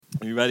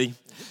Are you ready?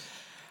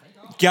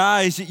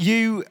 Guys,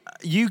 you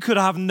could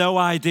have no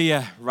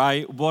idea,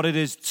 right, what it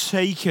has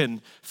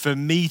taken for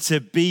me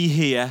to be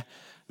here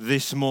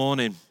this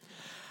morning.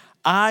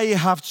 I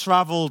have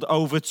traveled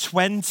over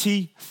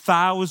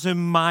 20,000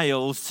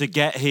 miles to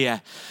get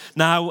here.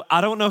 Now, I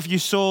don't know if you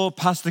saw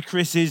Pastor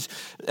Chris's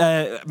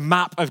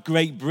map of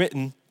Great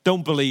Britain.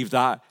 Don't believe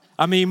that.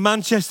 I mean,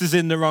 Manchester's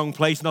in the wrong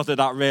place, not that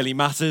that really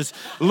matters.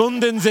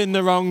 London's in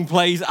the wrong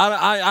place.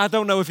 I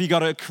don't know if you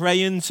got a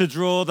crayon to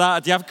draw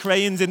that. Do you have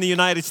crayons in the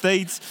United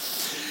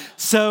States?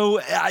 So,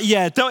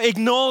 don't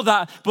ignore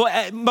that.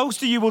 But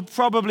most of you would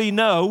probably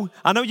know,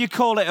 I know you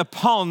call it a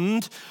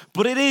pond,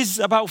 but it is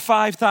about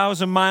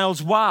 5,000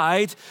 miles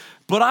wide.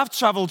 But I've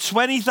traveled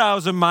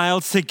 20,000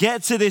 miles to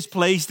get to this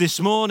place this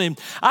morning.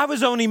 I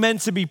was only meant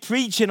to be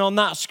preaching on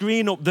that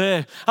screen up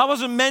there. I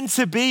wasn't meant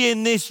to be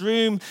in this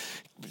room.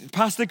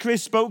 Pastor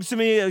Chris spoke to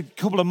me a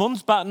couple of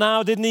months back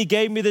now, didn't he?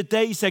 Gave me the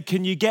date. He said,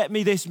 can you get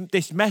me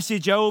this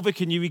message over?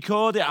 Can you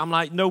record it? I'm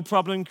like, no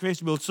problem,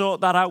 Chris. We'll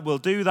sort that out. We'll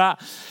do that.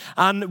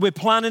 And we're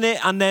planning it.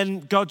 And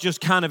then God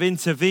just kind of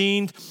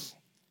intervened.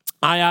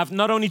 I have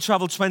not only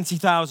traveled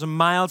 20,000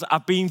 miles,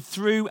 I've been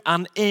through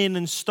and in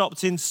and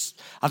stopped in,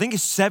 I think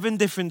it's 7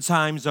 different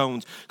time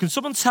zones. Can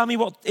someone tell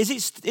me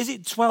is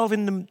it 12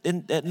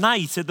 at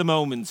night at the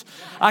moment?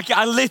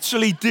 I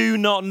literally do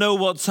not know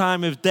what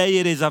time of day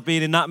it is. I've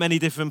been in that many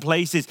different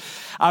places.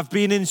 I've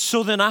been in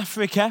Southern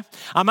Africa.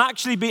 I've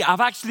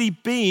actually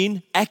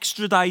been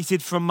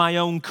extradited from my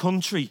own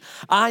country.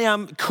 I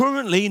am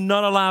currently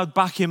not allowed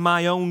back in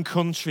my own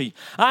country.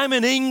 I'm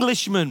an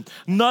Englishman,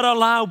 not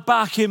allowed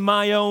back in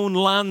my own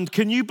land.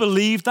 Can you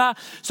believe that?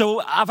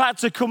 So I've had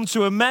to come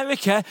to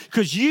America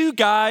because you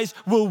guys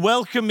will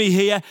welcome me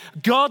here.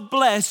 God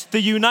bless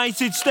the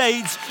United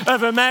States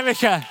of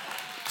America.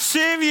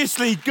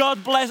 Seriously,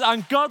 God bless,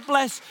 and God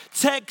bless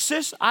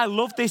Texas. I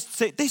love this.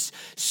 This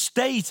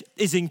state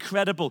is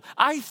incredible.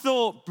 I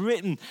thought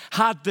Britain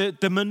had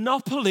the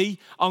monopoly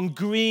on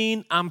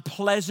green and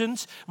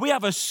pleasant. We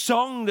have a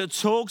song that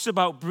talks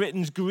about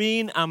Britain's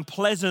green and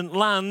pleasant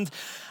land.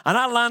 And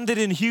I landed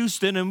in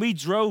Houston and we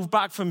drove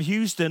back from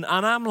Houston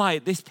and I'm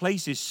like, this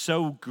place is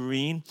so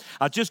green.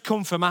 I just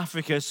come from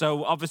Africa,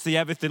 so obviously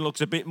everything looks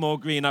a bit more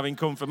green having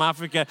come from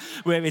Africa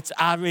where it's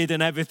arid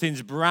and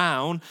everything's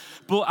brown.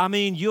 But I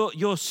mean,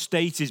 your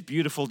state is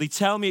beautiful. They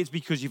tell me it's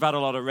because you've had a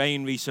lot of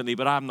rain recently,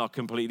 but I'm not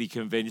completely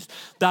convinced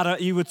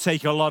that you would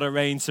take a lot of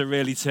rain to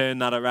really turn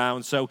that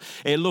around. So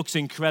it looks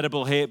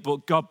incredible here,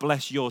 but God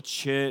bless your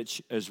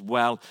church as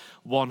well.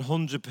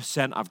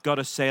 100%. I've got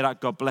to say that.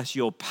 God bless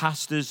your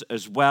pastors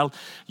as well.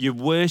 Your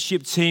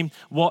worship team.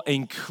 What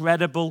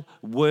incredible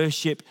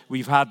worship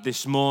we've had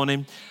this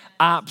morning.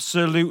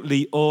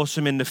 Absolutely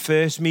awesome in the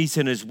first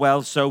meeting as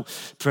well. So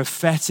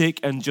prophetic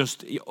and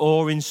just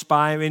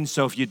awe-inspiring.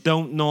 So if you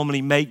don't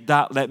normally make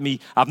that,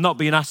 I've not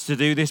been asked to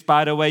do this,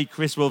 by the way.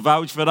 Chris will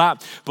vouch for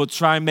that. But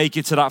try and make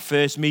it to that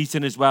first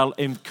meeting as well.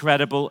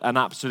 Incredible and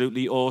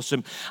absolutely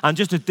awesome. And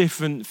just a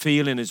different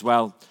feeling as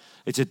well.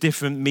 It's a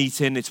different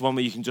meeting. It's one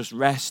where you can just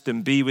rest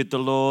and be with the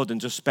Lord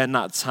and just spend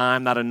that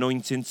time, that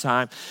anointing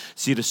time,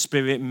 see the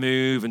Spirit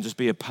move and just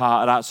be a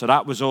part of that. So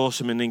that was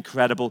awesome and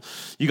incredible.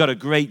 You got a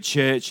great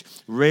church.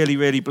 Really,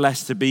 really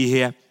blessed to be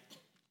here.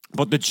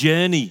 But the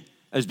journey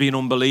has been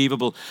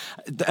unbelievable.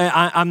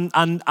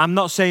 I'm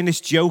not saying this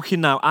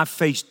joking now. I've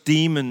faced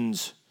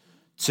demons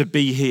to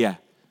be here.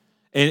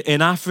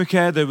 In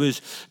Africa, there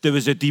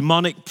was a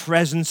demonic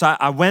presence.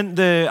 I went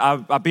there.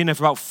 I've been there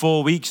for about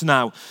 4 weeks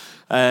now.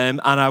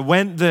 And I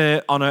went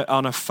there on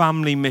a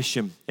family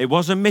mission. It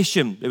was a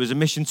mission. It was a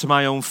mission to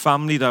my own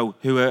family, though,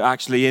 who are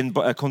actually in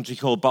a country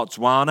called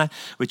Botswana,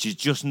 which is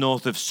just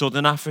north of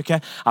Southern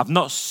Africa. I've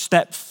not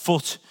stepped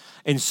foot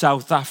in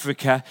South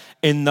Africa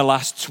in the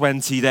last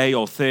 20 days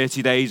or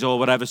 30 days or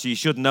whatever. So you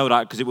should know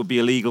that because it would be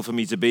illegal for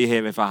me to be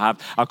here if I have.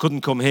 I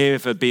couldn't come here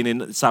if I'd been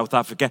in South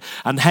Africa.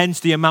 And hence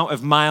the amount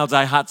of miles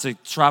I had to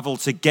travel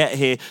to get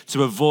here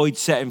to avoid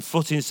setting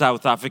foot in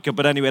South Africa.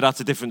 But anyway,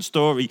 that's a different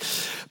story.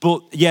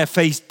 But yeah,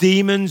 faced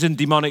demons and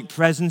demonic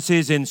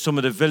presences in some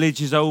of the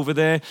villages over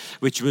there,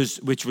 which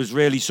was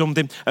really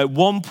something. At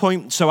one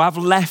point, so I've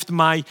left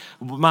my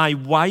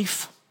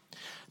wife,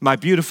 my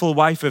beautiful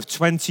wife of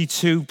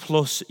 22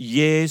 plus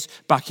years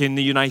back in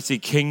the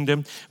United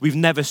Kingdom. We've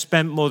never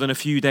spent more than a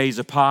few days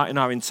apart in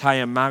our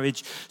entire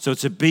marriage. So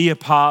to be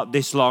apart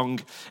this long,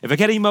 if I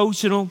get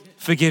emotional,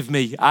 forgive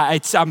me.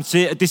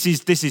 This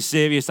is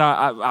serious. You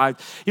know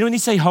when you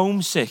say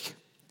homesick,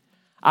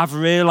 I've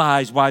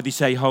realized why they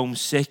say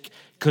homesick,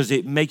 because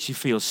it makes you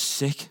feel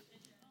sick.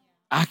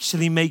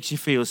 Actually makes you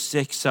feel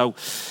sick. So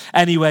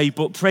anyway,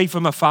 but pray for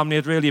my family.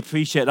 I'd really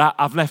appreciate that.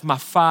 I've left my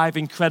 5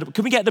 incredible.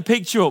 Can we get the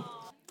picture up?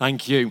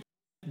 Thank you.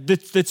 The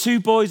two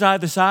boys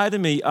either side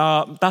of me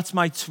that's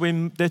my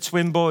twin. They're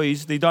twin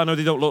boys. They don't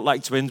look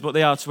like twins, but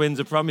they are twins.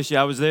 I promise you,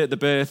 I was there at the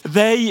birth.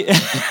 They,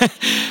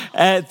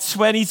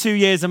 22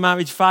 years of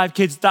marriage, 5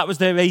 kids. That was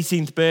their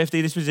 18th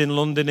birthday. This was in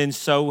London, in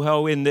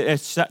Soho, in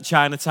the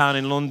Chinatown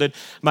in London.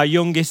 My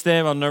youngest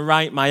there on the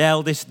right, my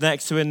eldest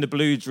next to her in the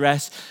blue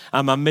dress,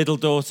 and my middle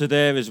daughter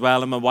there as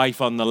well, and my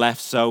wife on the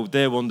left. So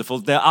they're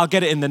wonderful. I'll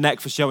get it in the neck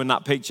for showing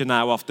that picture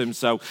now often.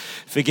 So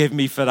forgive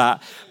me for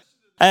that.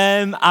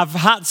 I've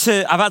had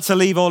to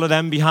leave all of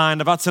them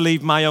behind. I've had to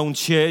leave my own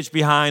church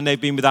behind.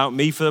 They've been without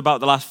me for about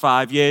the last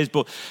 5 years.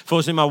 But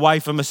fortunately, my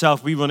wife and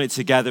myself, we run it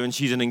together, and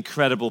she's an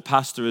incredible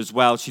pastor as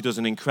well. She does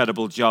an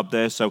incredible job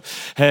there. So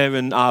her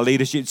and our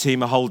leadership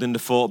team are holding the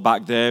fort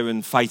back there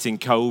and fighting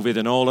COVID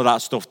and all of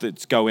that stuff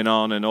that's going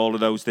on and all of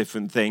those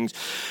different things.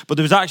 But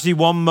there was actually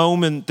one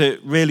moment that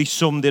really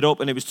summed it up,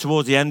 and it was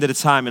towards the end of the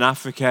time in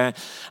Africa.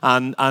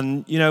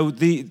 And you know,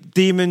 the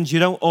demons, you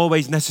don't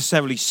always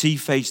necessarily see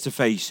face to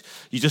face.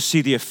 You just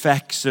see the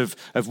effects of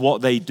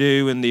what they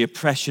do and the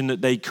oppression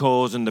that they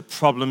cause and the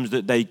problems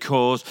that they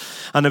cause.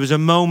 And there was a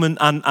moment,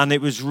 and it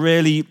was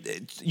really,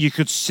 you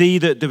could see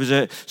that there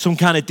was some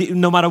kind of,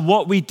 no matter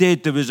what we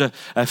did, there was a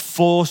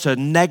force, a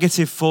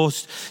negative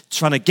force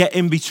trying to get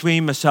in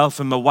between myself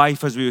and my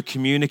wife as we were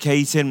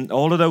communicating,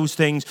 all of those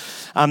things.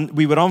 And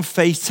we were on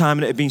FaceTime,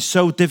 and it had been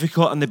so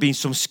difficult, and there'd been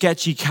some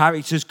sketchy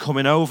characters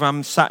coming over.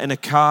 I'm sat in a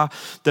car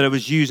that I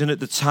was using at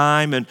the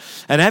time, and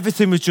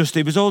everything was just,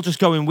 it was all just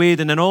going weird.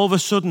 And then all of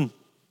a sudden,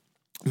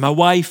 my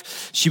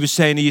wife, she was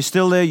saying, "Are you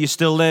still there? You're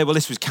still there?" Well,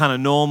 this was kind of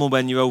normal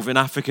when you're over in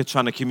Africa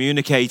trying to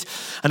communicate.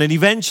 And then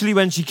eventually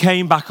when she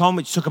came back on,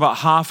 which took about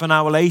half an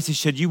hour later, she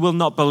said, "You will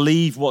not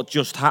believe what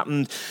just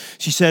happened."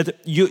 She said,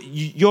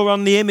 you're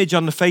on the image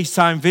on the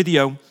FaceTime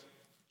video.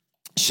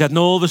 She said, and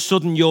all of a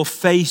sudden your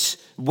face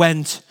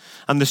went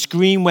and the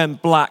screen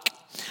went black.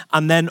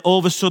 And then all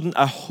of a sudden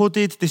a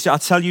hooded, I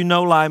tell you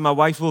no lie, my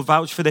wife will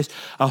vouch for this,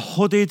 a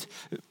hooded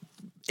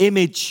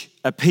image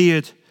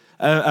appeared.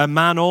 A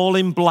man all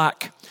in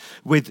black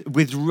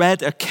with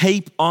red, a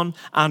cape on,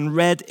 and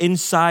red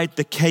inside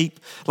the cape,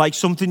 like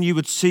something you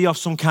would see off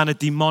some kind of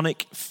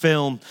demonic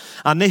film.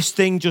 And this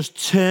thing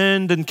just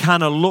turned and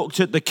kind of looked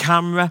at the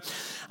camera.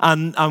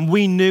 And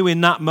we knew in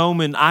that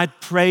moment,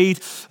 I'd prayed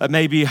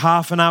maybe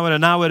half an hour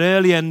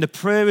earlier, and the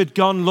prayer had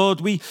gone,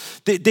 "Lord,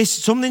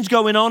 something's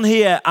going on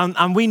here,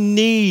 and we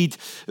need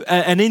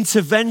an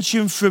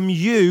intervention from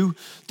you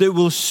that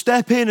will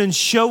step in and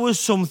show us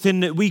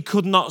something that we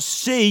could not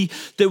see,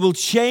 that will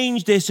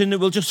change this and that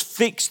will just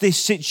fix this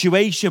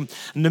situation."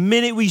 And the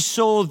minute we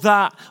saw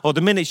that, or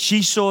the minute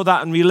she saw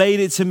that and relayed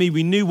it to me,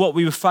 we knew what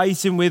we were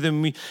fighting with,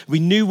 and we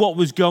knew what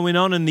was going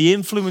on and the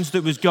influence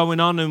that was going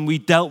on, and we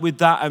dealt with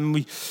that, and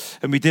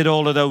we did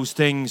all of those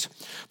things.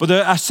 But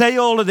I say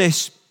all of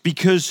this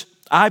because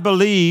I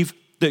believe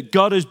that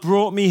God has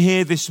brought me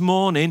here this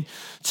morning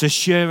to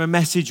share a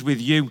message with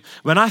you.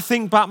 When I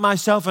think back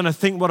myself and I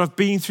think what I've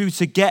been through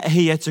to get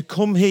here, to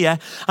come here,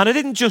 and I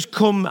didn't just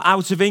come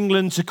out of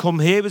England to come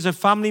here, it was a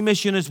family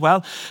mission as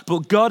well,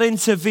 but God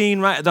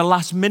intervened right at the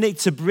last minute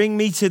to bring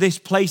me to this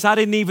place. I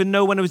didn't even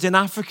know when I was in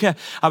Africa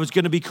I was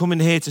going to be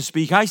coming here to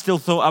speak. I still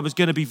thought I was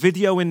going to be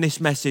videoing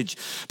this message,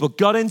 but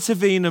God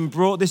intervened and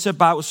brought this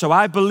about. So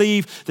I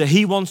believe that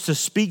He wants to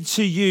speak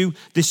to you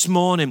this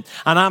morning,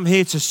 and I'm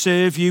here to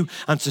serve you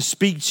and to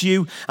speak to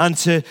you and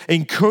to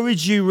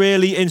encourage you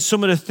really in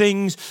some of the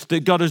things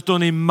that God has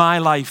done in my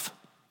life.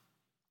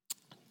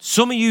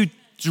 Some of you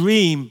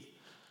dream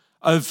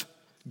of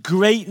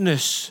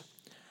greatness.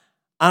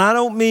 And I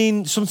don't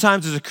mean,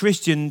 sometimes as a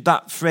Christian,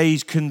 that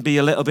phrase can be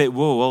a little bit,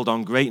 whoa, hold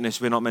on,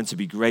 greatness. We're not meant to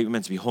be great. We're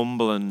meant to be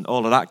humble and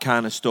all of that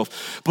kind of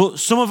stuff. But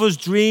some of us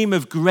dream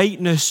of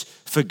greatness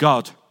for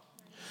God,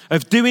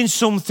 of doing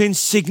something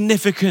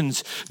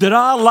significant, that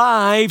our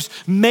lives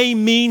may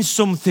mean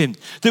something,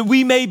 that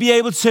we may be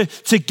able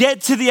to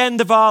get to the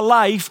end of our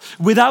life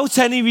without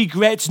any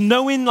regrets,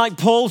 knowing, like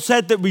Paul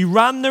said, that we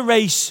ran the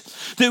race,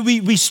 that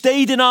we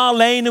stayed in our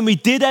lane and we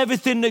did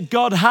everything that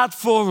God had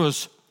for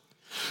us.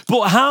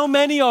 But how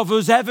many of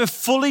us ever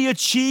fully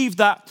achieve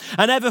that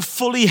and ever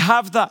fully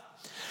have that?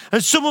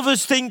 And some of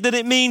us think that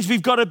it means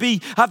we've got to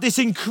have this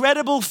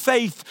incredible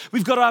faith.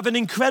 We've got to have an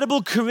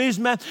incredible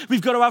charisma. We've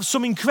got to have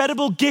some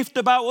incredible gift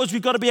about us.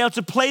 We've got to be able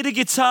to play the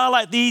guitar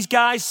like these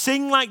guys,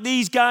 sing like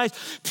these guys,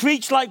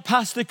 preach like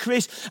Pastor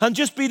Chris, and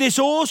just be this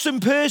awesome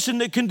person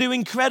that can do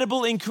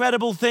incredible,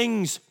 incredible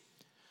things.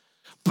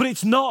 But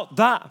it's not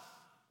that.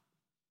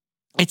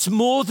 It's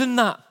more than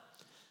that.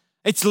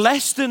 It's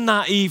less than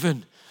that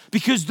even,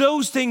 because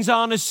those things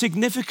aren't as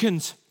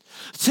significant.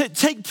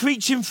 Take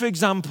preaching, for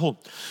example.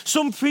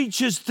 Some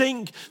people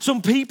think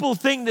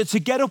that to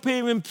get up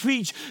here and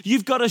preach,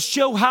 you've got to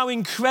show how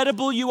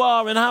incredible you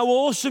are and how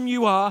awesome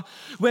you are,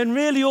 when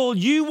really all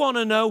you want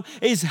to know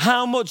is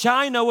how much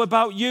I know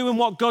about you and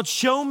what God's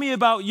shown me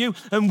about you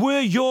and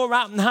where you're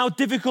at and how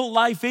difficult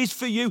life is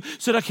for you,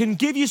 so that I can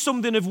give you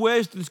something of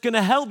worth that's going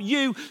to help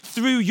you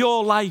through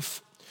your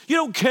life. You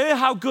don't care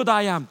how good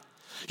I am.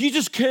 You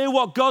just care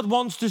what God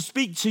wants to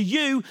speak to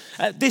you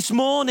this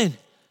morning.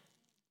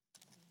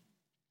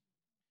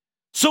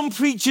 Some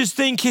preachers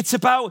think it's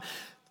about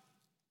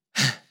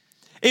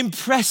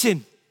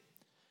impressing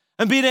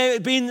and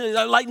being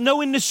like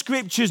knowing the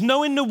scriptures,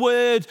 knowing the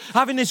word,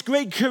 having this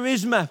great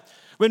charisma,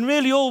 when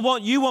really all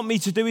what you want me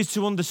to do is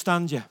to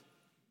understand you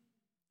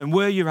and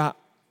where you're at,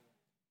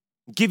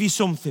 give you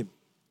something.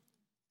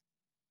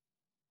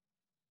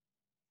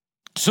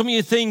 Some of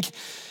you think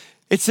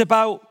it's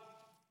about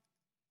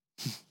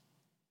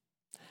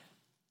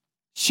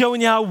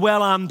showing you how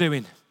well I'm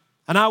doing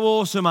and how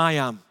awesome I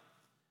am,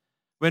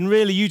 when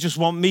really you just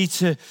want me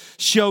to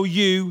show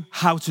you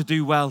how to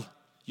do well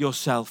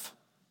yourself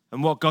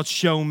and what God's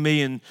shown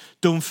me and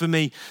done for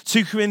me.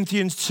 2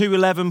 Corinthians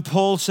 2:11,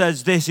 Paul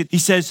says this. He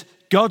says,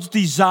 God's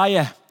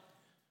desire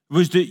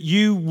was that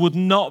you would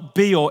not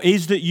be, or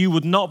is that you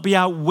would not be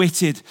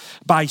outwitted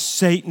by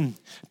Satan,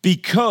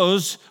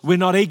 because we're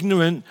not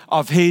ignorant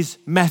of his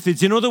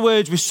methods. In other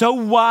words, we're so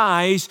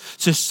wise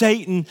to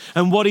Satan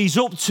and what he's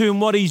up to and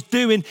what he's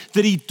doing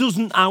that he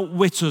doesn't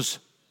outwit us,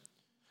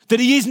 that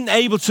he isn't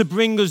able to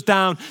bring us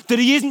down, that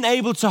he isn't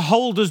able to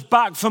hold us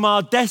back from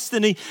our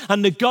destiny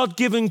and the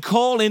God-given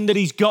calling that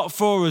he's got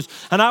for us.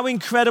 And how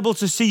incredible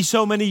to see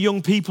so many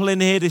young people in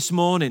here this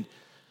morning.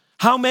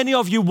 How many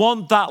of you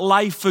want that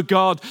life for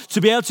God, to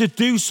be able to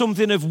do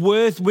something of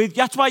worth with?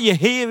 That's why you're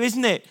here,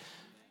 isn't it?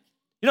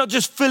 You're not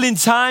just filling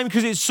time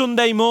because it's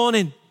Sunday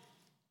morning.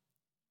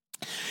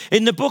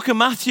 In the book of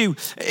Matthew,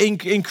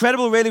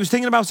 incredible really, I was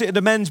thinking about it at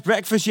the men's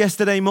breakfast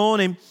yesterday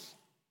morning.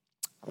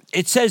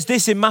 It says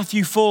this in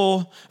Matthew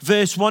 4,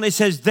 verse 1. It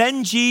says,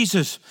 then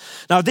Jesus.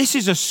 Now this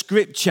is a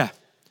scripture.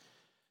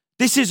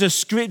 This is a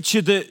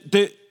scripture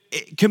that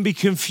it can be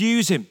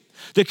confusing,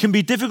 that can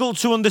be difficult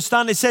to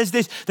understand. It says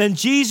this, then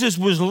Jesus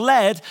was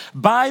led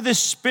by the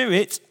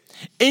Spirit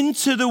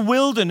into the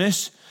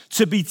wilderness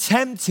to be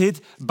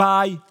tempted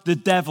by the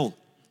devil.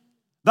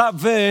 That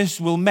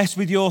verse will mess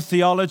with your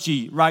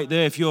theology right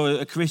there. If you're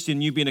a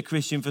Christian, you've been a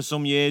Christian for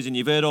some years and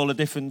you've heard all the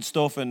different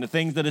stuff and the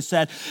things that are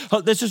said.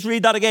 Let's just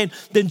read that again.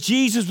 Then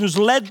Jesus was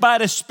led by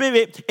the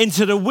Spirit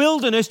into the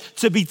wilderness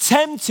to be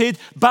tempted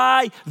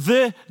by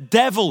the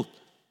devil.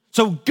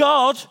 So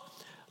God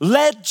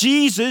led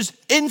Jesus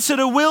into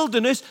the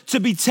wilderness to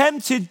be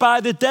tempted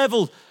by the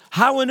devil.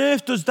 How on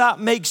earth does that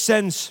make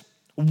sense?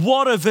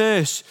 What a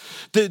verse,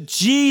 that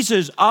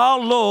Jesus, our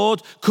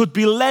Lord, could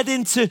be led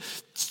into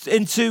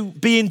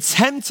being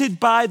tempted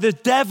by the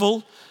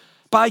devil,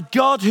 by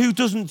God who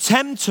doesn't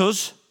tempt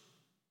us.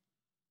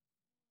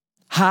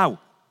 How?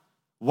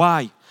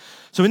 Why?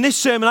 So in this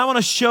sermon, I want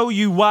to show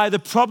you why the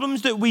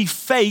problems that we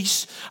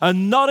face are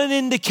not an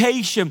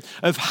indication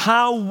of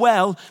how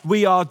well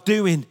we are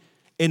doing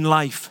in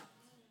life,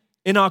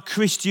 in our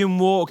Christian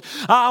walk.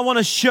 I want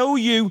to show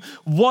you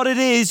what it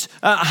is,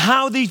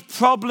 how these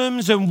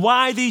problems and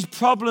why these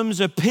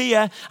problems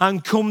appear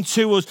and come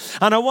to us.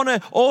 And I want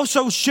to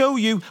also show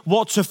you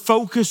what to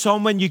focus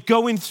on when you're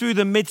going through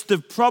the midst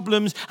of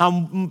problems,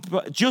 and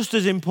just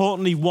as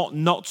importantly, what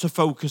not to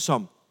focus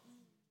on.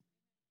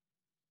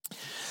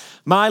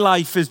 My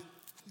life has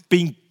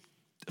been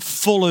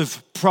full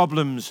of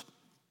problems.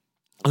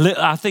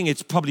 I think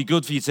it's probably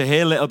good for you to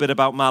hear a little bit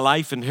about my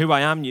life and who I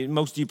am.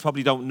 Most of you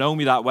probably don't know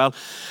me that well.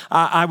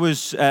 I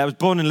was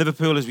born in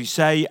Liverpool, as we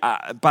say.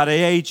 By the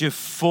age of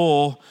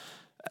 4,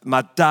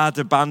 my dad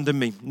abandoned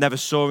me. Never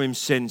saw him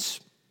since.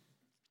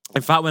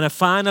 In fact, when I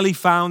finally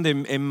found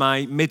him in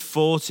my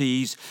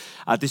mid-40s,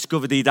 I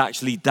discovered he'd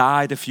actually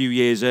died a few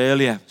years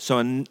earlier. So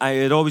it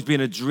had always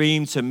been a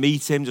dream to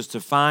meet him, just to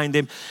find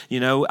him,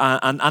 you know.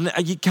 And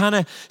you kind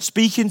of,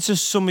 speaking to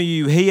some of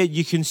you here,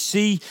 you can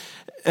see,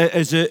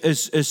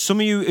 as some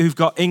of you who've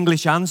got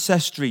English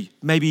ancestry,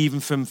 maybe even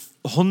from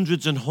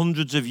hundreds and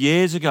hundreds of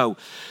years ago,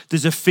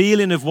 there's a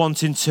feeling of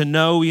wanting to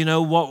know, you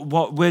know,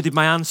 where did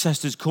my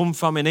ancestors come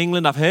from in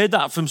England? I've heard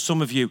that from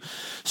some of you.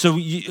 So,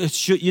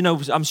 you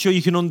know, I'm sure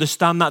you can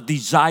understand that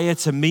desire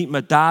to meet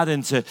my dad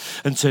and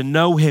to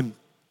know him.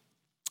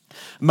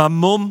 My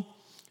mum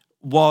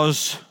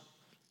was,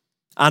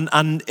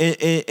 and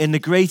in the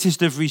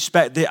greatest of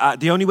respect,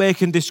 the only way I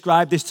can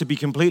describe this, to be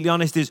completely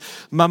honest, is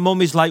my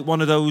mum is like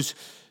one of those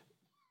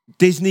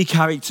Disney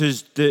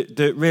characters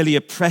that really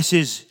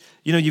oppresses.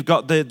 You know, you've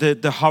got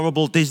the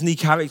horrible Disney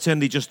character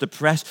and they just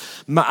oppress.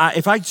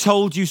 If I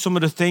told you some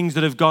of the things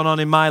that have gone on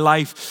in my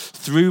life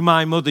through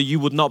my mother, you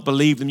would not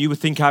believe them. You would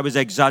think I was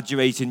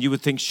exaggerating. You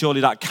would think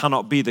surely that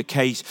cannot be the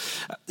case.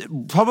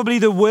 Probably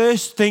the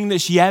worst thing that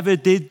she ever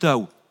did,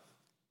 though,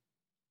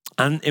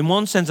 and in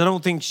one sense, I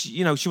don't think,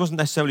 she wasn't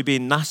necessarily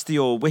being nasty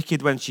or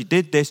wicked when she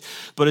did this,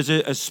 but as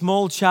a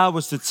small child,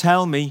 was to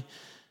tell me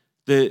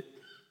that,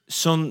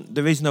 son,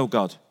 there is no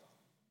God.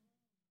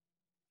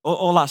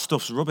 All that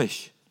stuff's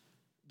rubbish.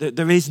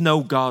 There is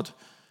no God.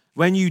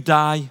 When you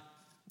die,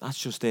 that's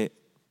just it.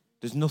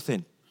 There's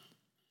nothing.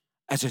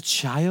 As a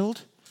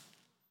child,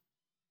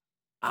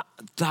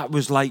 that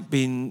was like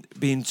being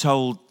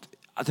told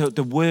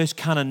the worst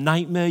kind of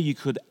nightmare you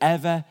could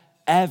ever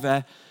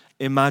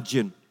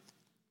imagine.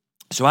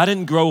 So I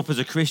didn't grow up as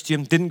a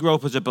Christian, didn't grow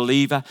up as a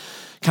believer,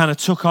 kind of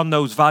took on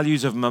those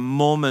values of my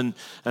mum and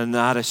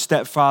I had a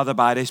stepfather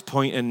by this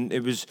point, and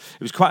it was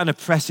quite an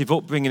oppressive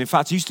upbringing. In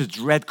fact, I used to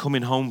dread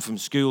coming home from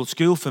school.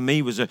 School for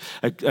me was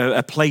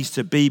a place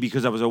to be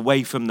because I was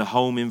away from the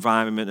home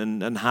environment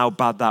and how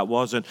bad that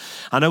was. And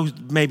I know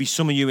maybe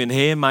some of you in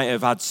here might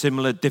have had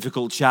similar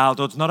difficult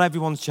childhoods. Not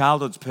everyone's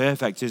childhood's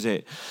perfect, is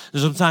it?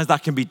 And sometimes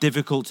that can be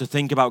difficult to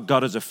think about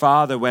God as a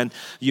father when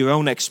your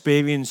own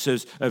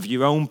experiences of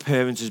your own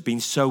parents has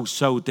been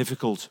so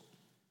difficult.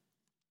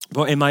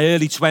 But in my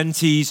early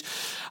 20s,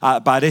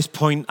 by this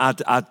point,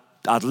 I'd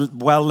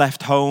well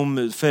left home,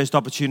 the first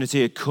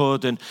opportunity I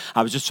could, and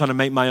I was just trying to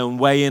make my own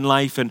way in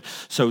life, and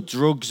so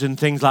drugs and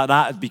things like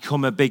that had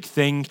become a big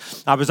thing.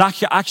 I was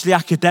actually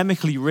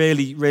academically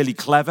really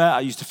clever.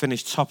 I used to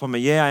finish top of my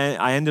year.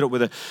 I ended up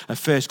with a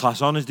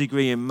first-class honours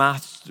degree in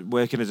maths,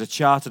 working as a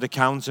chartered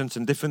accountant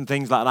and different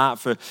things like that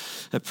for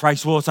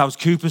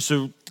PricewaterhouseCoopers,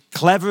 so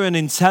clever and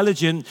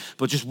intelligent,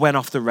 but just went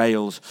off the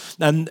rails.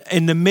 And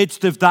in the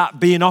midst of that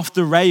being off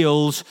the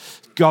rails,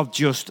 God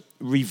just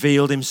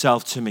revealed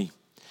himself to me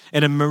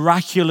in a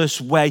miraculous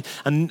way.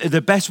 And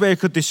the best way I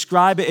could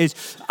describe it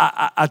is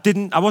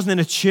I wasn't in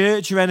a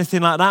church or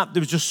anything like that.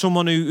 There was just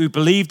someone who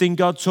believed in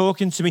God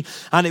talking to me.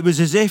 And it was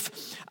as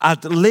if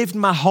I'd lived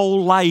my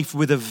whole life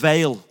with a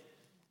veil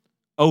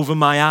over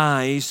my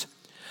eyes,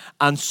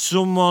 and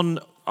someone,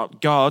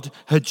 God,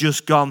 had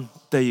just gone,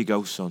 there you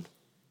go, son.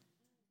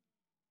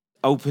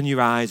 Open your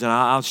eyes and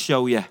I'll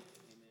show you.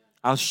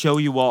 I'll show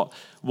you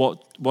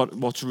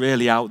what's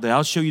really out there.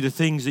 I'll show you the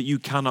things that you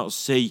cannot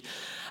see.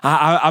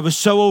 I was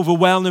so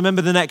overwhelmed. I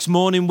remember the next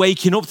morning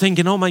waking up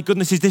thinking, oh my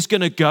goodness, is this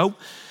going to go?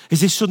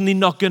 Is this suddenly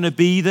not going to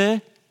be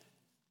there?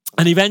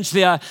 And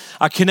eventually I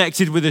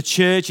connected with a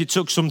church. It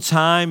took some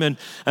time. And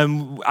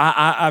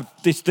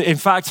in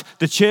fact,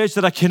 the church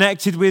that I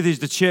connected with is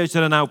the church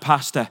that I now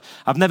pastor.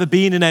 I've never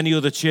been in any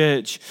other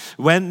church.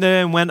 Went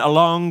there and went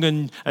along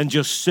and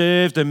just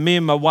served. And me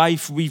and my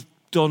wife, we've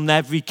done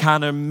every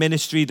kind of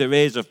ministry there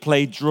is. I've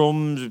played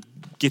drums,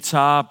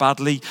 guitar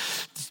badly,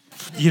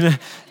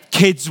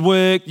 kids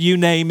work, you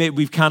name it,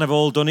 we've kind of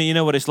all done it. You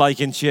know what it's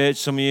like in church.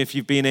 Some of you, if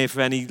you've been here for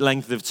any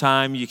length of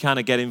time, you kind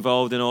of get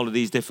involved in all of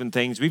these different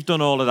things. We've done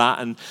all of that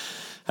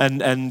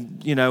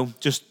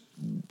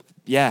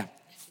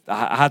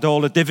I had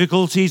all the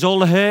difficulties, all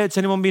the hurts.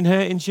 Anyone been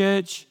hurt in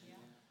church?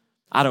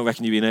 I don't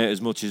reckon you've been hurt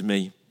as much as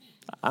me.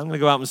 I'm going to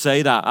go out and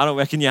say that. I don't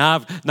reckon you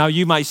have. Now,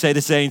 you might say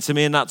the same to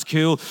me, and that's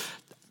cool.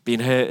 Been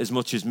hurt as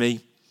much as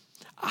me.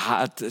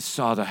 I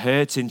saw the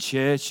hurts in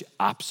church,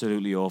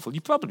 absolutely awful. You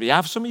probably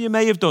have, some of you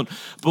may have done.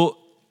 But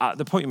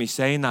the point of me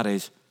saying that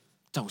is,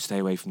 don't stay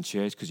away from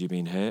church because you've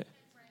been hurt.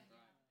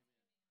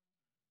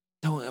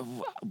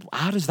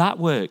 How does that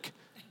work?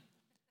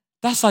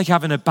 That's like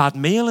having a bad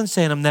meal and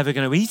saying, I'm never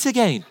going to eat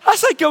again.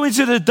 That's like going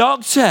to the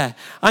doctor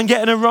and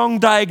getting a wrong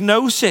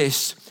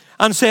diagnosis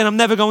and saying, I'm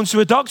never going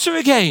to a doctor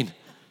again.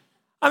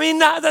 I mean,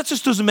 that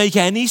just doesn't make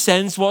any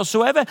sense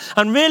whatsoever.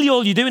 And really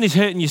all you're doing is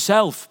hurting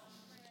yourself.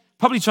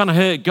 Probably trying to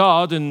hurt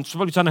God and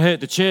probably trying to hurt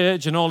the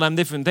church and all them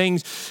different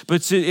things.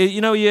 But,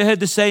 you heard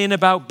the saying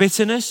about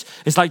bitterness.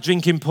 It's like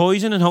drinking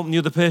poison and hoping the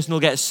other person will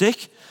get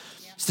sick.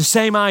 It's the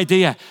same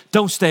idea.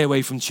 Don't stay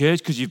away from church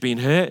because you've been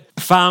hurt.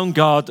 Found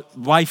God,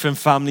 wife and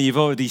family. You've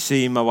already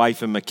seen my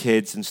wife and my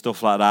kids and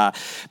stuff like that.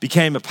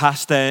 Became a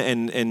pastor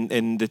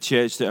in the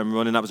church that I'm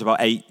running. That was about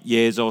 8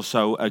 years or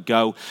so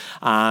ago.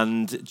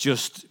 And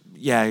just...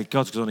 yeah,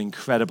 God's done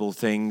incredible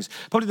things.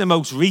 Probably the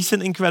most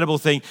recent incredible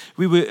thing,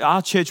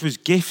 our church was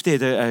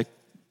gifted a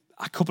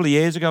couple of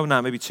years ago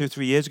now, maybe 2 or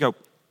 3 years ago,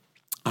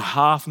 a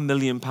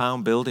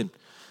 £500,000 building.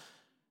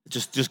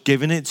 Just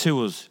giving it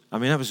to us. I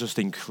mean, that was just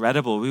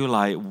incredible. We were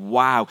like,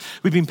 wow.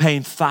 We've been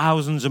paying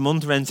thousands a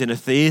month renting a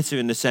theatre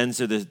in the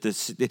sense of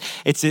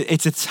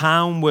it's a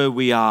town where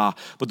we are,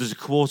 but there's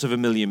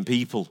 250,000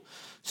 people.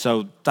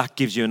 So that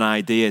gives you an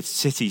idea. It's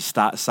city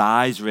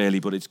size,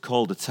 really, but it's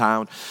called a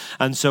town.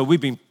 And so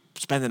we've been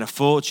spending a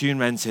fortune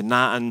renting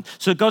that. And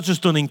so God's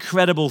just done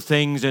incredible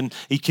things, and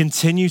he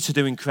continues to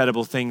do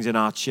incredible things in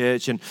our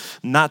church. And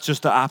that's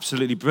just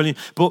absolutely brilliant.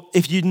 But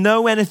if you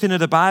know anything of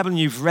the Bible and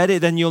you've read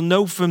it, then you'll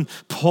know from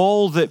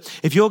Paul that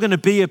if you're going to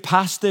be a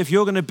pastor, if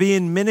you're going to be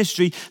in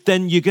ministry,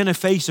 then you're going to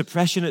face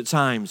oppression at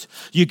times.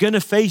 You're going to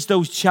face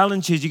those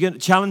challenges. You're going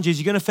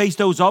to face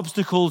those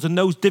obstacles and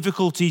those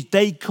difficulties.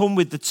 They come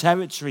with the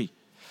territory.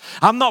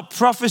 I'm not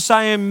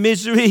prophesying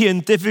misery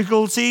and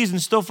difficulties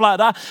and stuff like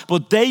that,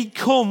 but they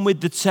come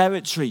with the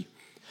territory.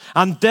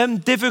 And them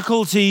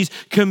difficulties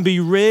can be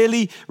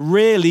really,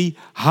 really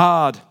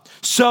hard.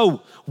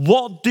 So,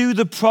 what do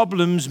the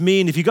problems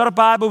mean? If you've got a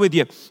Bible with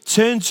you,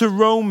 turn to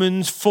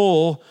Romans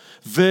 4,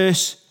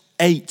 verse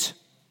 8.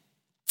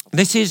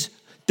 This is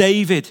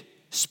David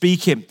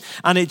speaking,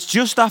 and it's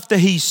just after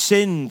he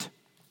sinned.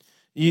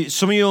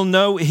 Some of you will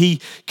know he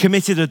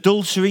committed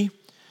adultery.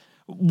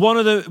 One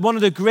of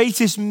the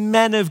greatest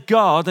men of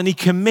God, and he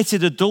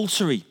committed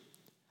adultery.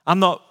 I'm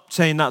not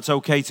saying that's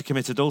okay to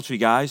commit adultery,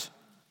 guys.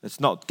 Let's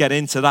not get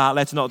into that.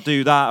 Let's not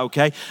do that,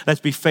 okay?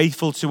 Let's be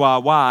faithful to our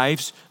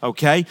wives,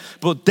 okay?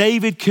 But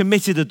David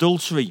committed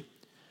adultery.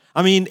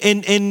 I mean,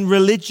 in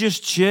religious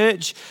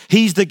church,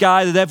 he's the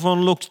guy that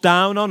everyone looks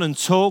down on and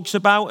talks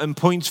about and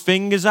points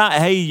fingers at.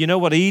 Hey, you know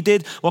what he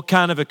did? What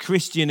kind of a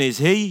Christian is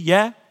he?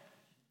 Yeah?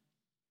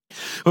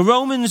 Well,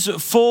 Romans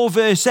 4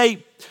 verse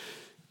 8,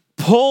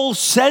 Paul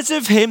says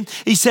of him,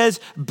 he says,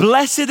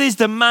 blessed is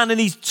the man,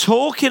 and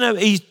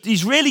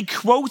he's really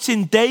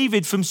quoting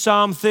David from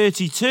Psalm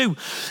 32.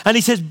 And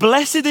he says,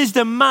 blessed is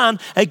the man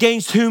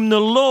against whom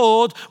the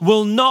Lord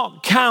will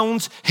not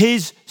count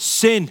his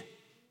sin.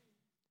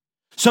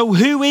 So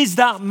who is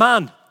that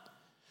man?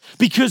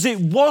 Because it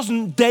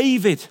wasn't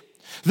David.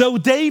 Though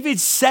David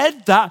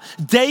said that,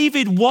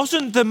 David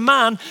wasn't the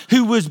man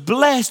who was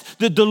blessed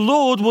that the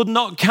Lord would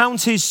not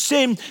count his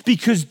sin,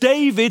 because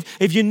David,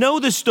 if you know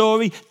the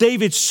story,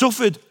 David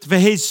suffered for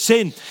his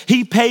sin.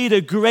 He paid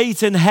a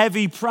great and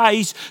heavy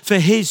price for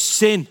his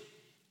sin.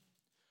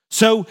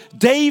 So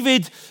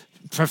David,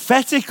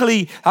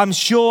 prophetically, I'm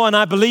sure, and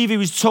I believe he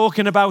was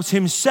talking about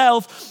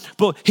himself,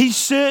 but he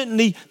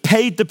certainly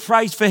paid the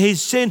price for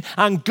his sin,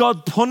 and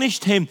God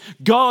punished him,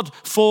 God,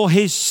 for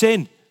his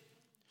sin.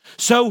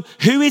 So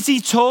who is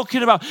he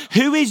talking about?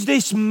 Who is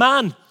this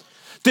man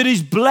that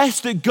is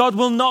blessed that God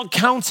will not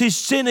count his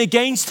sin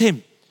against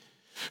him?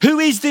 Who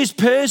is this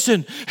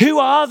person? Who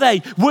are they?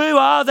 Where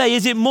are they?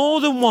 Is it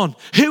more than one?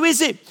 Who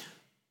is it?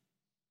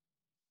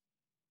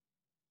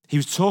 He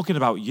was talking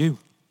about you.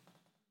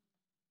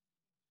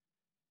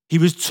 He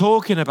was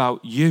talking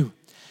about you.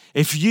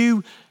 If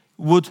you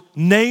would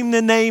name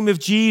the name of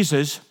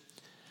Jesus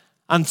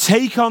and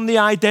take on the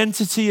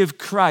identity of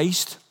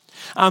Christ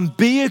and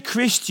be a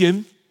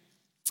Christian,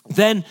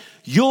 then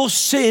your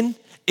sin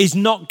is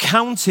not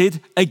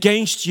counted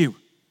against you.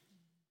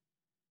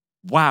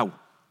 Wow.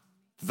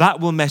 That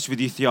will mess with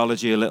your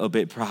theology a little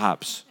bit,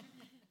 perhaps.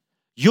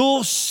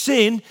 Your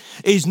sin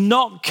is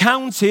not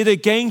counted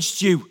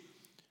against you.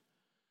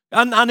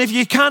 And if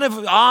you're kind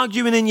of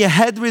arguing in your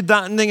head with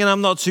that and thinking,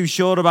 I'm not too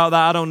sure about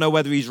that, I don't know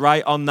whether he's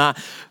right on that.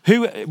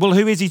 Who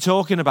is he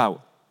talking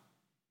about?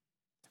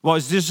 What,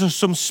 is this just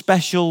some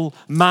special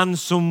man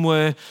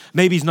somewhere?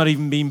 Maybe he's not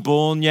even been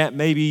born yet.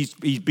 Maybe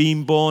he's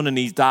been born and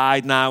he's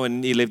died now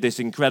and he lived this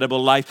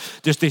incredible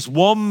life. Just this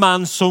one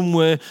man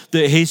somewhere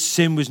that his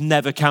sin was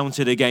never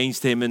counted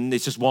against him, and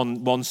it's just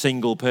one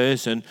single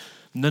person.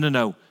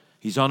 No.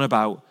 He's on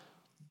about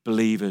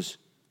believers,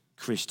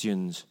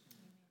 Christians,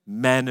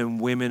 men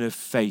and women of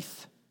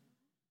faith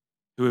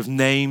who have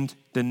named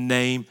the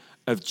name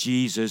of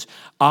Jesus.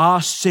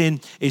 Our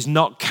sin is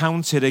not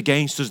counted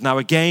against us. Now,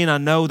 again, I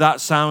know that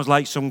sounds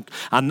like and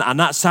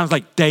that sounds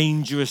like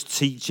dangerous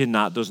teaching,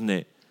 that, doesn't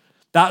it?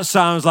 That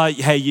sounds like,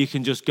 hey, you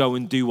can just go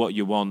and do what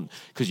you want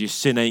because your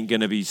sin ain't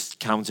going to be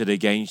counted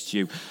against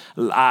you.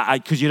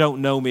 Because you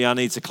don't know me, I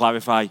need to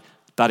clarify,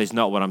 that is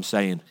not what I'm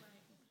saying.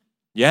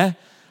 Yeah?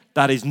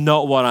 That is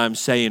not what I'm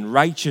saying.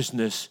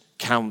 Righteousness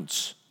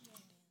counts.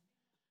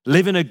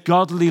 Living a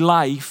godly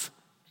life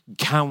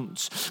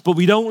counts. But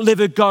we don't live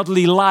a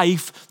godly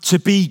life to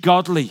be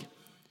godly.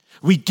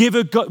 We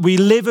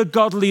live a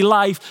godly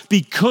life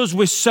because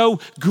we're so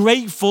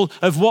grateful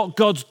of what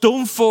God's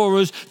done for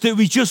us that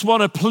we just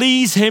want to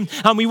please him,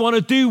 and we want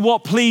to do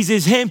what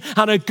pleases him.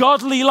 And a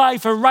godly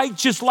life, a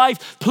righteous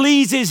life,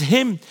 pleases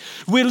him.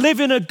 We're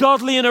living a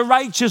godly and a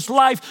righteous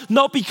life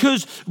not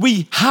because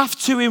we have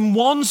to in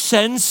one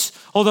sense,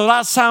 although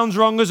that sounds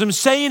wrong as I'm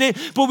saying it,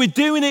 but we're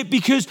doing it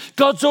because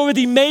God's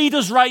already made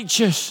us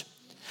righteous.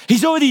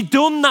 He's already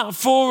done that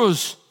for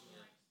us.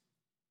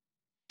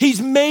 He's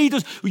made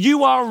us.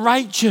 You are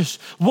righteous.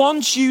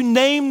 Once you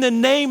name the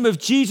name of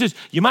Jesus,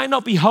 you might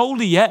not be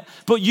holy yet,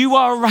 but you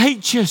are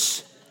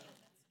righteous.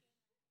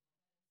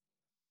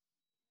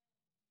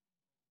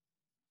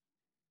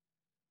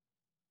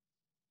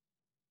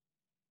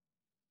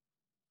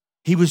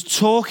 He was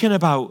talking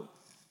about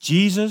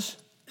Jesus,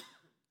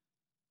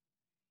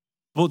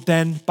 but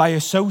then by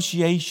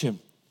association,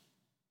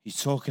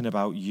 he's talking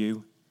about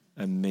you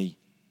and me.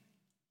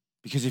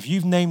 Because if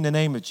you've named the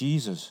name of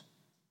Jesus,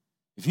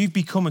 if you've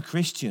become a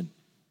Christian,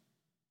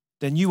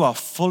 then you are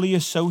fully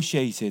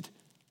associated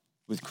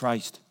with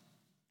Christ.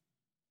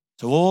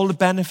 So all the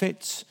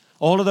benefits,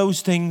 all of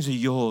those things are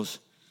yours.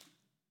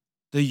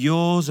 They're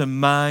yours and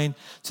mine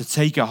to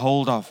take a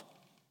hold of.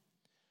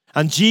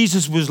 And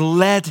Jesus was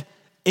led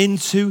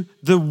into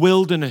the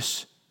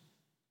wilderness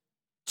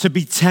to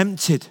be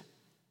tempted.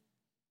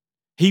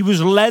 He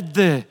was led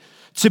there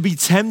to be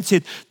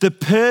tempted. The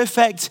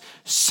perfect,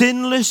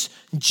 sinless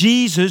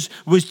Jesus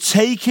was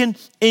taken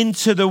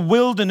into the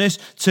wilderness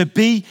to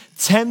be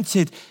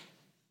tempted.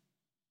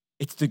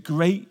 It's the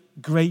great,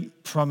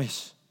 great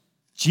promise.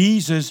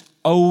 Jesus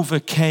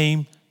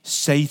overcame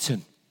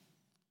Satan.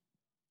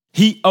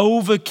 He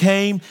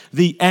overcame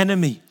the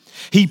enemy.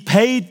 He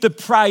paid the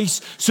price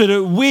so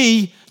that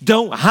we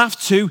don't have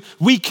to.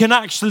 We can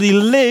actually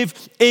live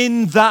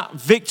in that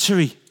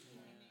victory.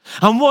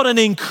 And what an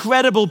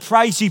incredible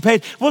price he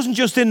paid. It wasn't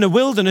just in the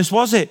wilderness,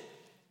 was it?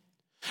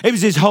 It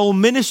was his whole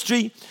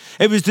ministry.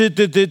 It was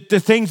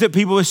the things that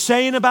people were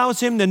saying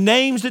about him, the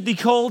names that they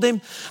called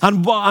him,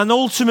 and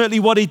ultimately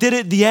what he did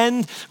at the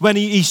end when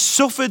he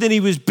suffered and he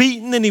was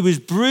beaten and he was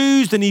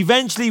bruised and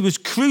eventually he was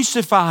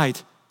crucified.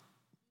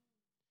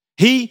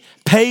 He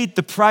paid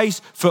the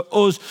price for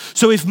us.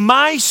 So if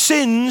my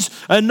sins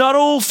are not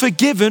all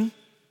forgiven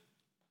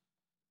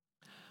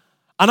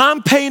and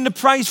I'm paying the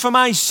price for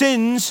my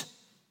sins,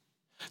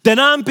 then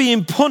I'm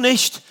being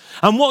punished,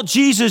 and what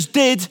Jesus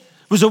did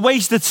was a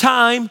waste of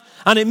time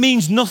and it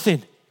means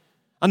nothing.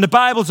 And the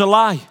Bible's a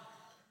lie.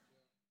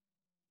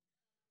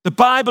 The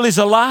Bible is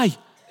a lie.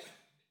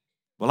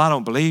 Well, I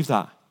don't believe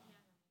that.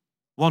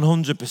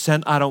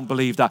 100% I don't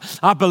believe that.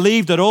 I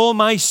believe that all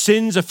my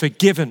sins are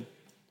forgiven.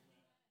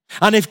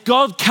 And if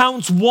God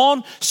counts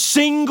one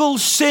single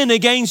sin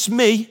against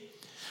me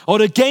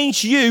or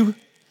against you,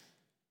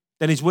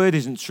 then his word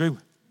isn't true.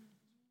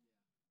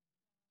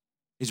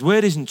 His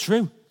word isn't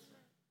true.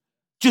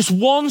 Just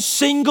one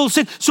single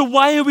sin. So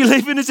why are we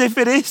living as if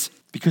it is?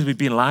 Because we've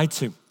been lied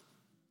to.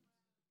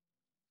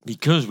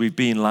 Because we've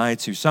been lied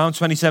to. Psalm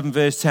 27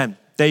 verse 10,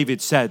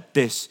 David said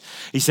this.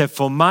 He said,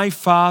 "For my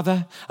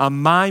father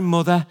and my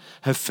mother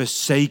have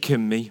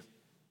forsaken me."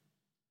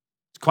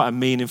 It's quite a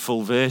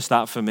meaningful verse,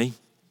 that, for me.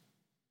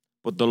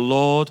 "But the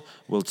Lord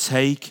will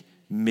take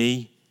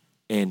me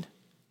in."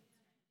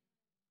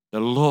 The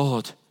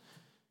Lord,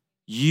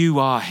 you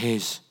are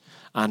his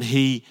and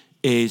he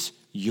is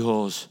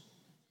yours.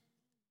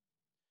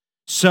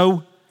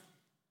 So,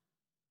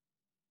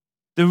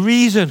 the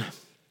reason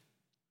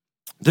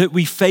that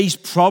we face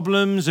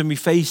problems and we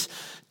face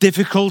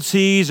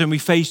difficulties and we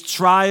face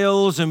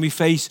trials and we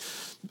face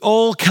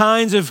all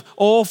kinds of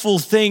awful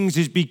things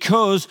is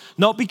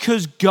not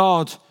because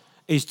God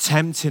is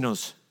tempting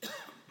us.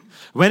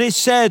 When it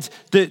said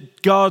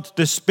that God,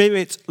 the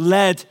Spirit,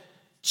 led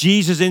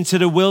Jesus into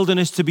the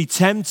wilderness to be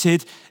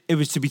tempted, it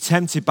was to be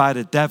tempted by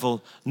the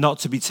devil, not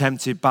to be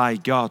tempted by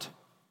God.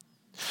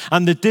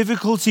 And the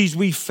difficulties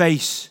we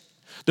face,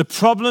 the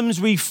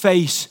problems we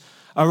face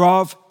are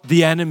of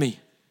the enemy.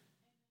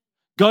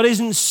 God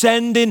isn't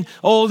sending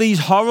all these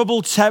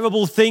horrible,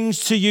 terrible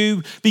things to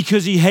you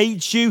because he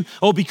hates you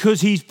or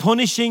because he's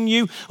punishing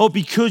you or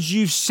because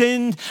you've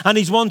sinned and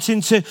he's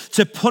wanting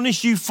to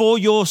punish you for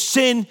your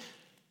sin,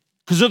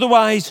 because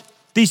otherwise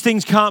these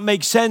things can't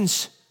make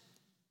sense.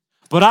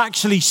 But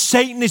actually,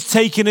 Satan is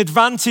taking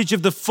advantage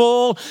of the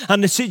fall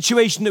and the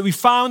situation that we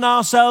found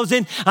ourselves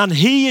in, and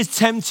he is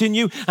tempting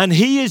you, and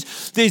he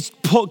is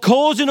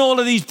causing all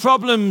of these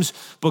problems,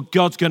 but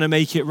God's going to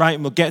make it right,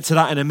 and we'll get to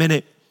that in a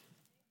minute.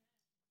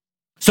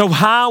 So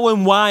how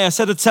and why? I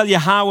said I'd tell you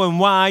how and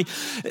why.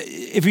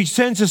 If you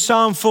turn to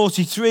Psalm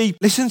 43,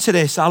 listen to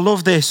this. I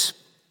love this.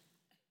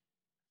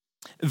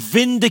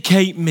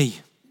 "Vindicate me,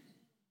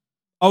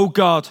 O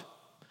God,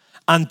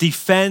 and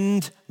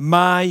defend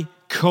my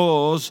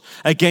cause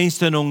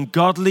against an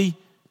ungodly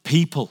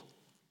people."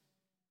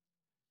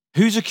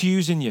 Who's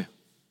accusing you?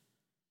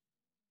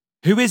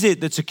 Who is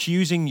it that's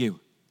accusing you?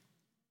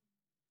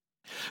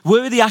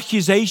 Where do the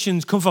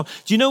accusations come from?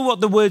 Do you know what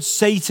the word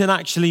Satan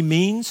actually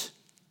means?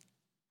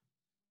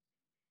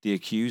 The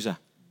accuser.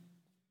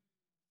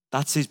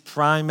 That's his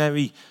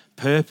primary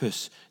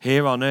purpose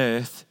here on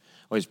earth,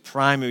 or his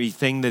primary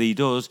thing that he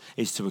does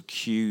is to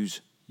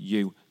accuse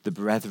you, the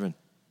brethren,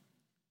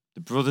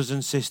 the brothers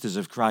and sisters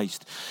of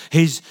Christ.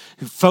 His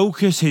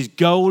focus, his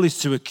goal is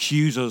to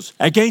accuse us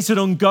against an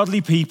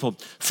ungodly people.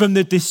 "From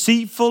the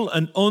deceitful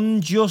and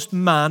unjust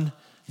man,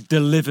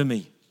 deliver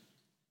me."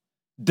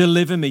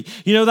 Deliver me.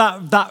 You know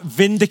that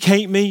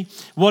vindicate me?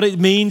 What it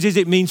means is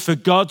it means for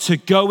God to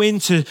go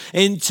into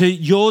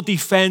your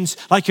defense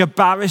like a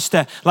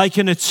barrister, like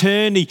an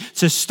attorney,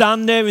 to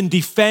stand there and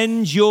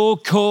defend your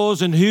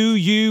cause and who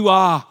you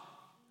are.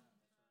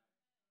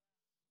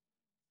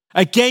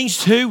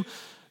 Against who?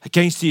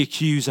 Against the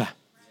accuser.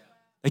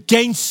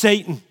 Against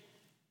Satan.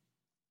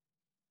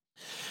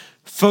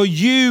 "For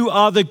you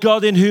are the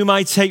God in whom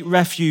I take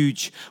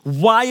refuge.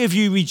 Why have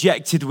you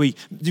rejected me?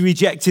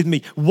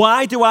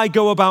 Why do I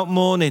go about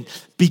mourning?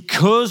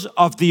 Because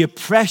of the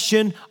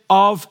oppression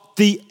of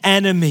the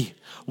enemy."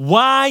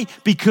 Why?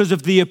 Because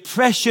of the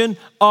oppression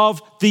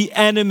of the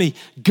enemy.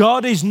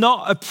 God is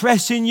not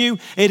oppressing you.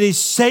 It is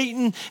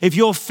Satan. If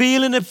you're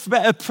feeling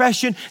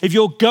oppression, if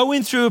you're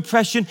going through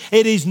oppression,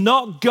 it is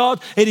not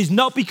God. It is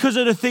not because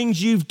of the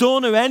things you've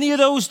done or any of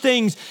those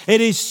things.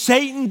 It is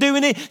Satan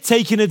doing it,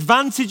 taking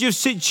advantage of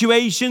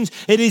situations.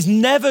 It is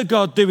never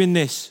God doing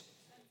this.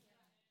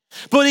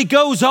 But it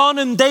goes on,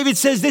 and David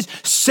says this: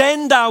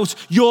 "Send out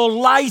your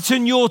light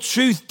and your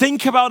truth."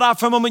 Think about that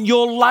for a moment.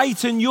 Your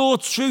light and your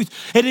truth.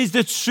 It is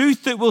the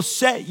truth that will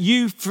set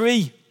you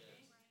free.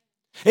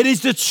 It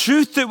is the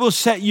truth that will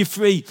set you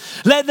free.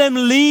 "Let them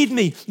lead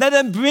me. Let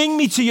them bring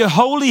me to your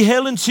holy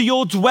hill and to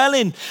your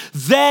dwelling.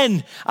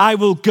 Then I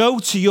will go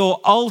to your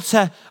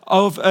altar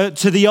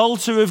to the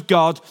altar of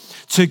God,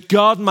 to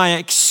God my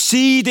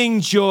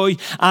exceeding joy,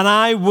 and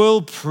I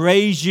will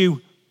praise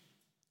you,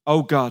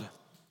 O God."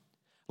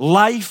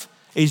 Life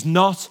is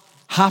not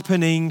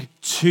happening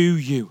to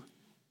you.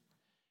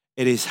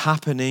 It is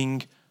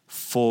happening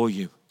for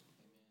you.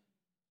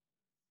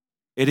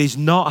 It is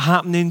not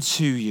happening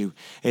to you.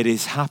 It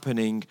is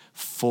happening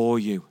for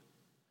you.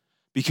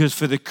 Because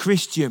for the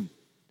Christian,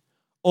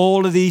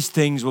 all of these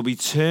things will be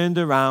turned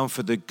around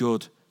for the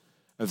good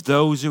of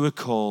those who are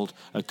called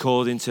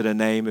according to the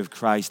name of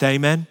Christ.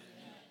 Amen?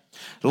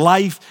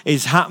 Life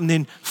is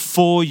happening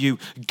for you.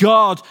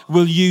 God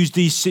will use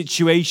these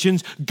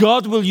situations.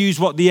 God will use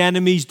what the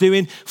enemy's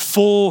doing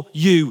for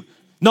you.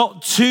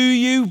 Not to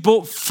you,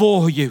 but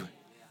for you.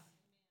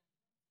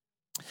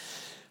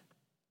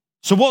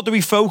 So what do we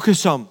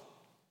focus on?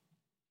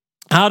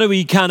 How do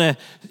we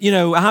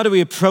how do we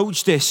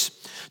approach this?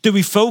 Do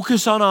we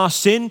focus on our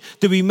sin?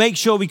 Do we make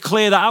sure we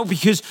clear that out?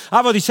 Because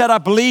I've already said I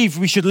believe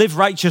we should live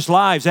righteous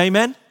lives.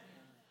 Amen?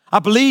 I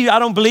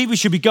don't believe we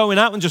should be going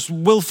out and just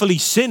willfully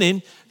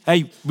sinning.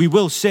 Hey, we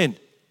will sin.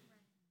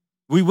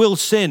 We will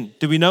sin.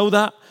 Do we know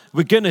that?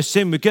 We're going to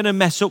sin. We're going to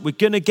mess up. We're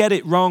going to get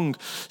it wrong.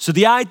 So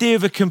the idea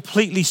of a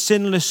completely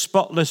sinless,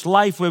 spotless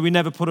life where we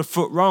never put a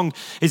foot wrong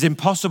is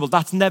impossible.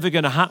 That's never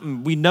going to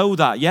happen. We know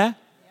that, yeah?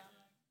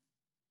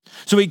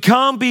 So it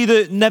can't be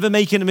that never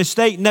making a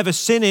mistake, never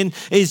sinning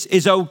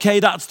is okay.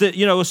 That's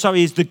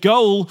is the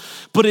goal,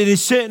 but it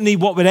is certainly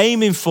what we're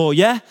aiming for,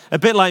 yeah? A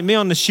bit like me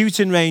on the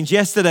shooting range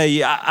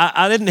yesterday.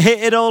 I didn't hit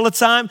it all the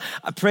time.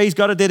 Praise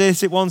God, I did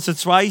hit it once or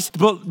twice.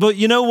 But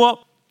you know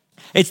what?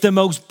 It's the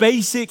most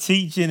basic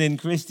teaching in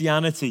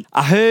Christianity.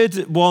 I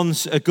heard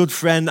once a good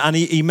friend, and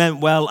he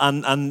meant well,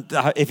 and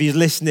if he's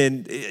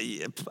listening,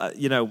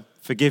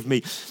 forgive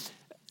me.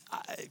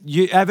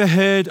 You ever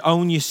heard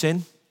own your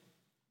sin?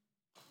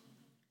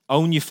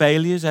 Own your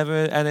failures?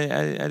 Ever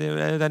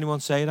heard anyone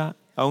say that?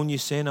 Own your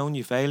sin, own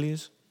your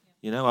failures.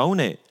 Own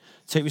it.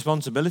 Take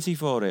responsibility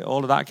for it.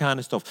 All of that kind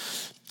of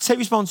stuff. Take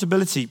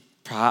responsibility,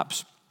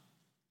 perhaps.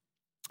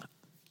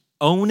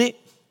 Own it.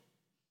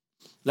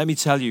 Let me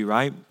tell you,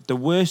 right? The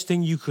worst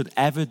thing you could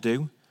ever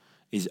do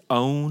is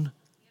own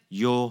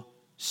your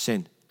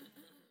sin.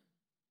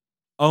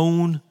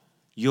 Own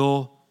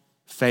your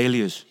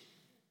failures.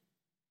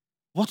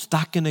 What's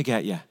that going to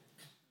get you?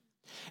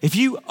 If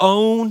you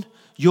own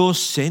your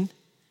sin,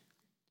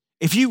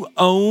 if you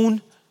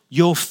own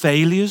your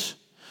failures,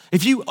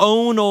 if you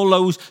own all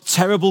those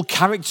terrible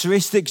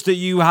characteristics that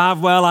you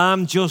have, well,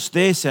 I'm just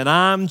this and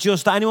I'm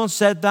just that. Anyone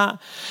said that?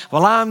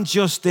 Well, I'm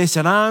just this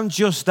and I'm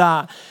just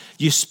that.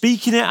 You're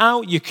speaking it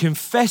out. You're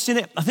confessing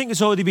it. I think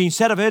it's already been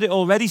said. I've heard it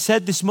already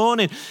said this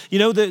morning.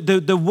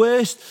 The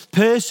worst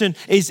person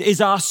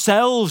is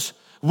ourselves.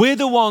 We're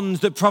the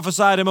ones that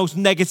prophesy the most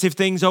negative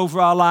things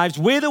over our lives.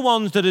 We're the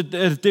ones that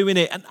are doing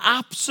it. And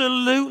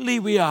absolutely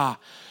we are.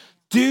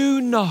 Do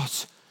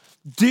not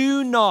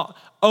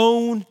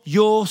own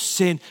your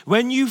sin.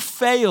 When you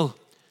fail,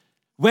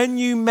 when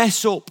you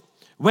mess up,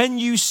 when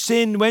you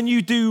sin, when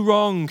you do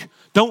wrong,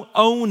 don't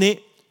own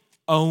it.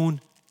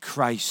 Own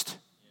Christ.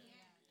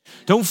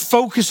 Don't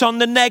focus on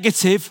the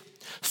negative.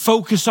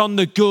 Focus on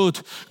the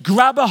good.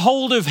 Grab a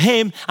hold of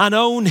him and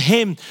own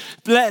him.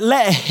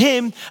 Let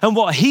him and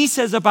what he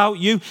says about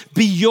you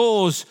be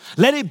yours.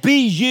 Let it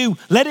be you.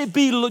 Let it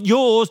be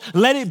yours.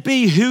 Let it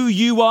be who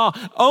you are.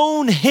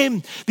 Own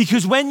him,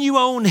 because when you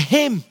own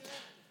him,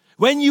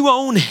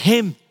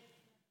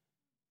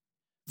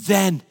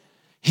 then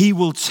he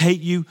will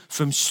take you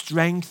from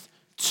strength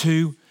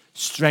to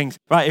strength.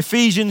 Right,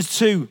 Ephesians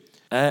 2.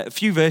 A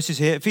few verses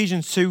here.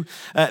 Ephesians 2,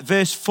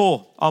 verse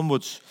 4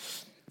 onwards.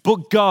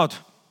 But God,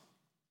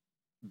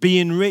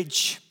 being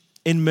rich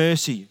in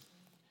mercy.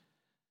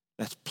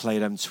 Let's play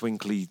them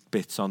twinkly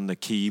bits on the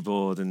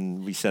keyboard.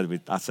 And I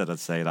said I'd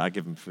say that. I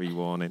give them free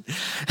warning.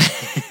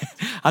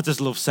 I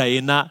just love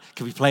saying that.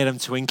 Can we play them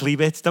twinkly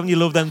bits? Don't you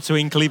love them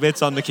twinkly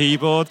bits on the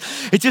keyboard?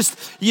 It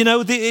just,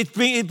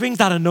 it brings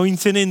that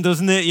anointing in,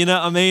 doesn't it? You know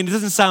what I mean? It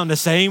doesn't sound the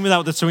same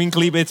without the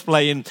twinkly bits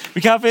playing.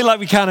 We can't feel like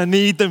we kind of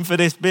need them for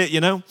this bit,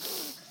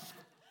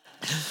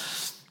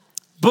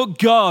 But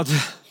God,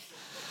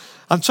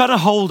 I'm trying to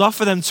hold off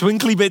for them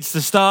twinkly bits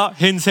to start.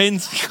 Hint,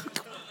 hint.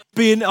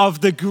 Being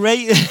of the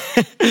great...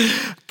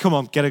 Come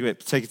on, get a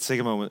grip. Take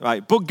a moment.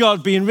 Right. But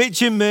God, being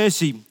rich in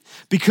mercy,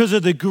 because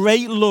of the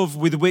great love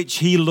with which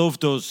he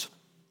loved us,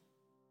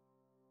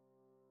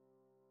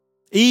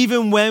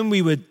 even when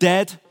we were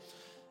dead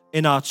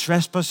in our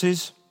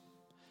trespasses,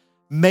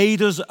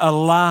 made us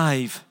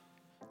alive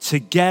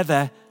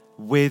together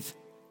with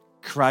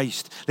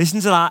Christ.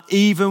 Listen to that.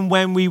 Even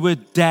when we were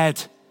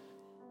dead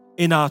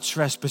in our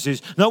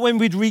trespasses. Not when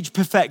we'd reached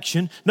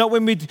perfection, not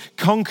when we'd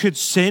conquered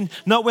sin,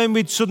 not when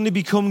we'd suddenly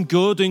become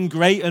good and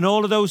great and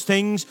all of those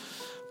things,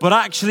 but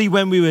actually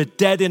when we were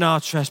dead in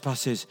our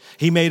trespasses.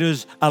 He made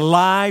us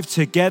alive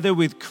together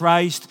with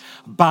Christ.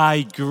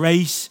 By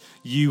grace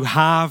you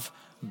have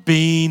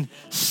been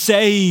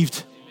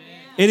saved.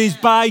 It is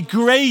by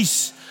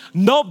grace,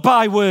 not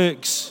by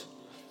works.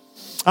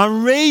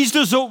 And raised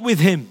us up with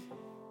him.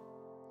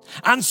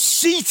 And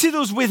seated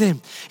us with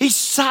him.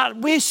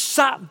 We're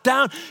sat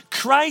down.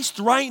 Christ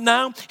right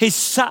now, he's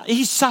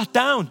sat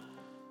down.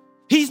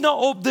 He's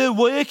not up there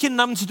working,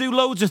 having to do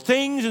loads of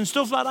things and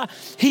stuff like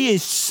that. He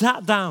is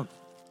sat down.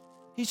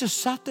 He's just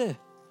sat there.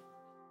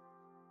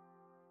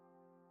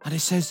 And it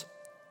says,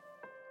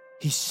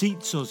 he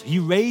seats us, he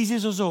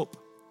raises us up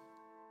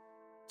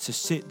to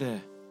sit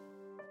there.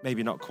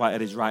 Maybe not quite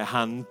at his right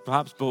hand,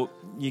 perhaps, but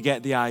you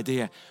get the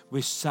idea.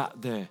 We're sat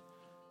there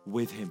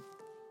with him.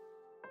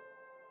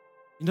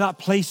 You know that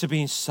place of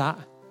being sat?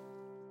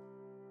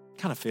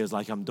 Kind of feels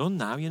like I'm done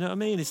now, you know what I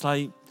mean? It's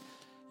like,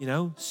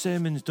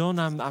 sermon's done,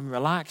 I'm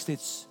relaxed,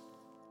 it's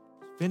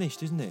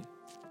finished, isn't it?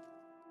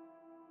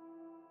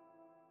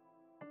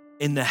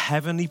 In the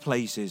heavenly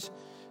places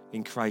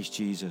in Christ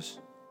Jesus.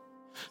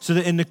 So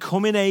that in the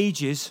coming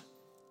ages,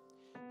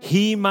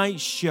 he might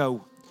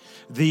show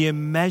the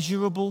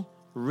immeasurable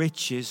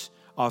riches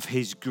of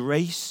his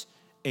grace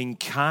in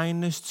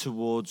kindness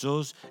towards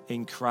us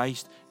in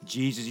Christ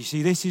Jesus. You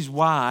see, this is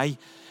why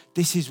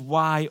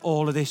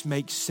all of this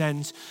makes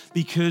sense,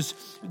 because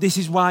this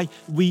is why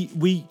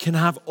we can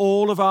have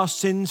all of our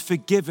sins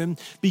forgiven,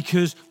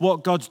 because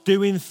what God's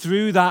doing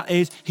through that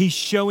is he's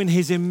showing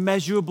his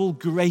immeasurable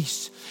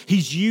grace.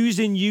 He's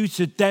using you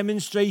to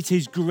demonstrate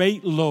his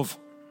great love.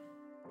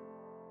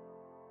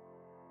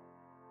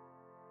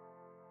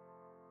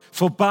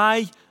 For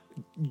by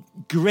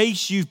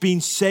grace you've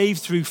been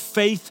saved through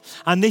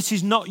faith, and this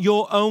is not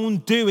your own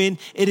doing,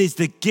 it is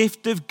the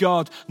gift of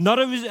God, not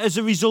as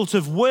a result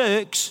of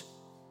works,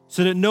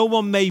 so that no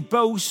one may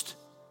boast,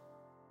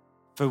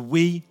 for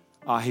we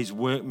are his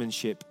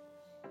workmanship.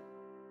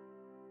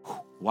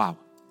 Wow.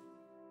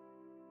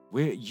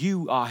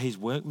 You are his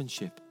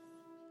workmanship.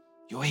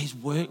 You're his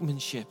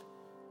workmanship.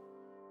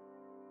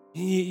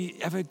 You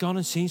ever gone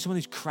and seen someone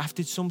who's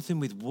crafted something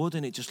with wood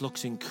and it just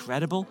looks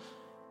incredible?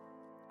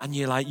 And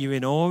you're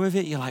in awe of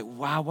it. You're like,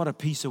 wow, what a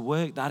piece of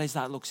work that is.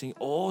 That looks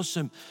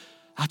awesome.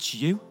 That's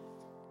you.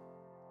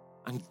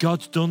 And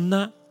God's done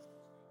that.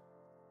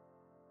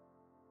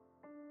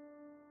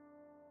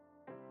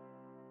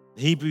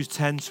 Hebrews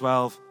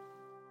 10:12,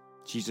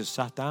 Jesus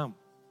sat down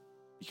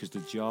because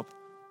the job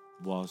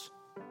was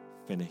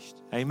finished.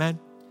 Amen.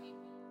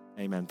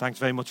 Amen. Thanks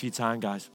very much for your time, guys.